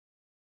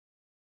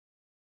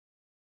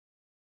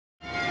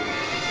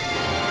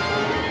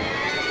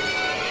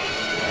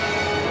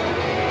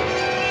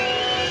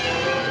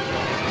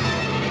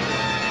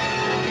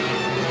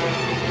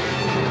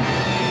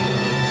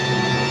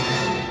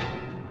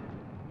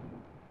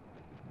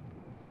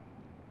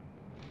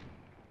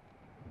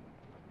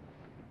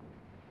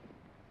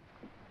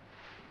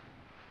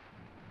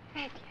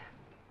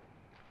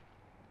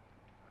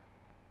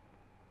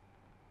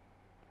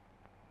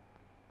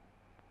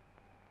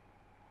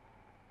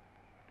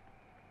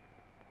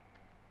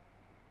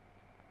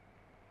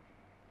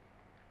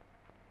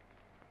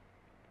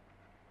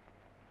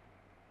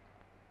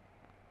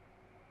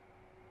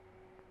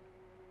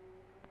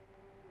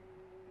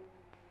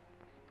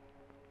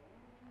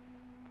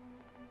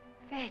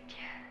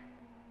Fedya,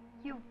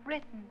 you've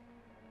written.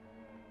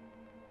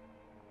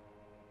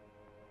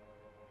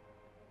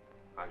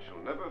 I shall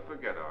never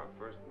forget our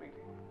first meeting.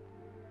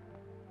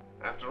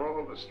 After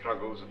all the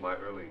struggles of my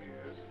early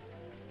years,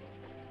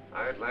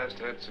 I at last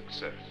had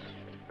success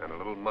and a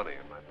little money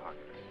in my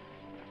pocket.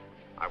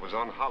 I was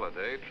on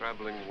holiday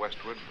traveling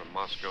westward from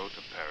Moscow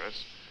to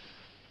Paris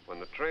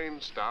when the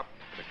train stopped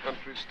at a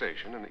country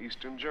station in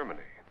eastern Germany.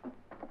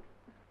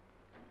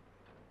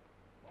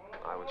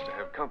 I was to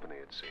have company,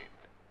 it seemed.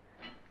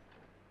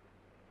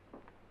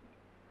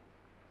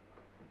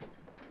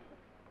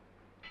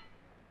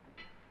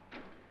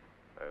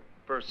 At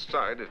first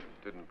sight, it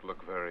didn't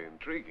look very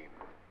intriguing.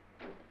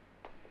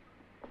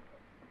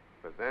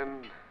 But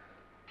then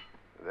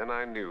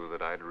I knew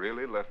that I'd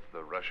really left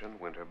the Russian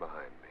winter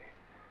behind me.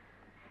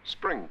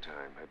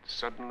 Springtime had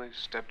suddenly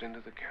stepped into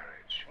the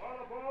carriage.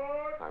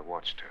 I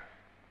watched her,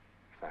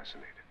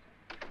 fascinated.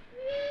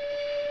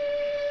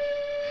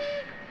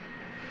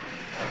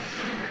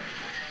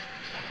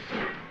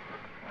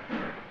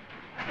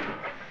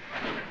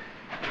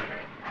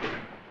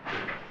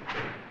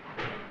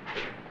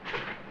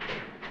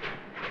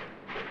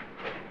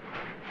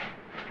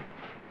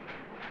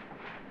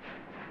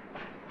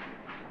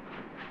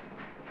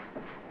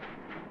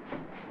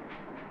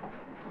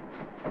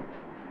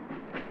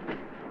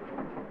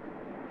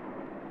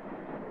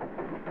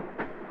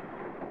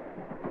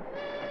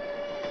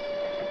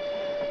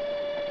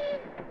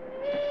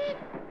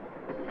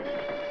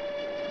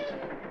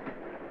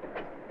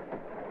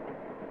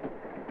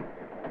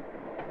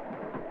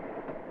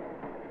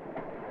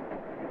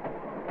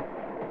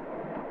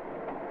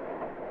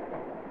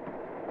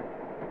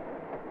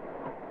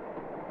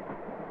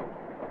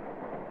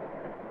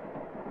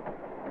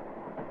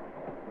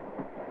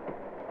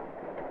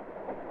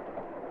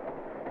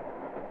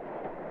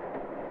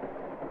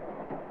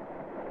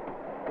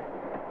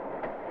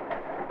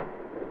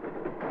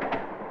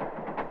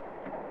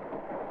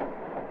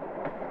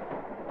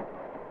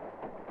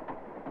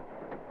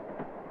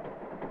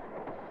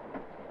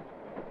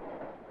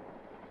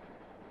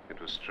 It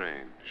was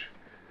strange.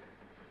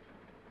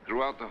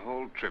 Throughout the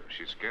whole trip,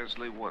 she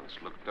scarcely once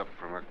looked up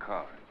from her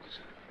cards,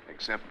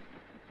 except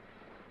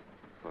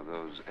for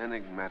those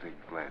enigmatic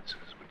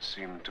glances which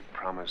seemed to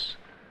promise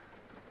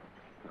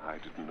I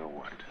didn't know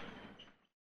what.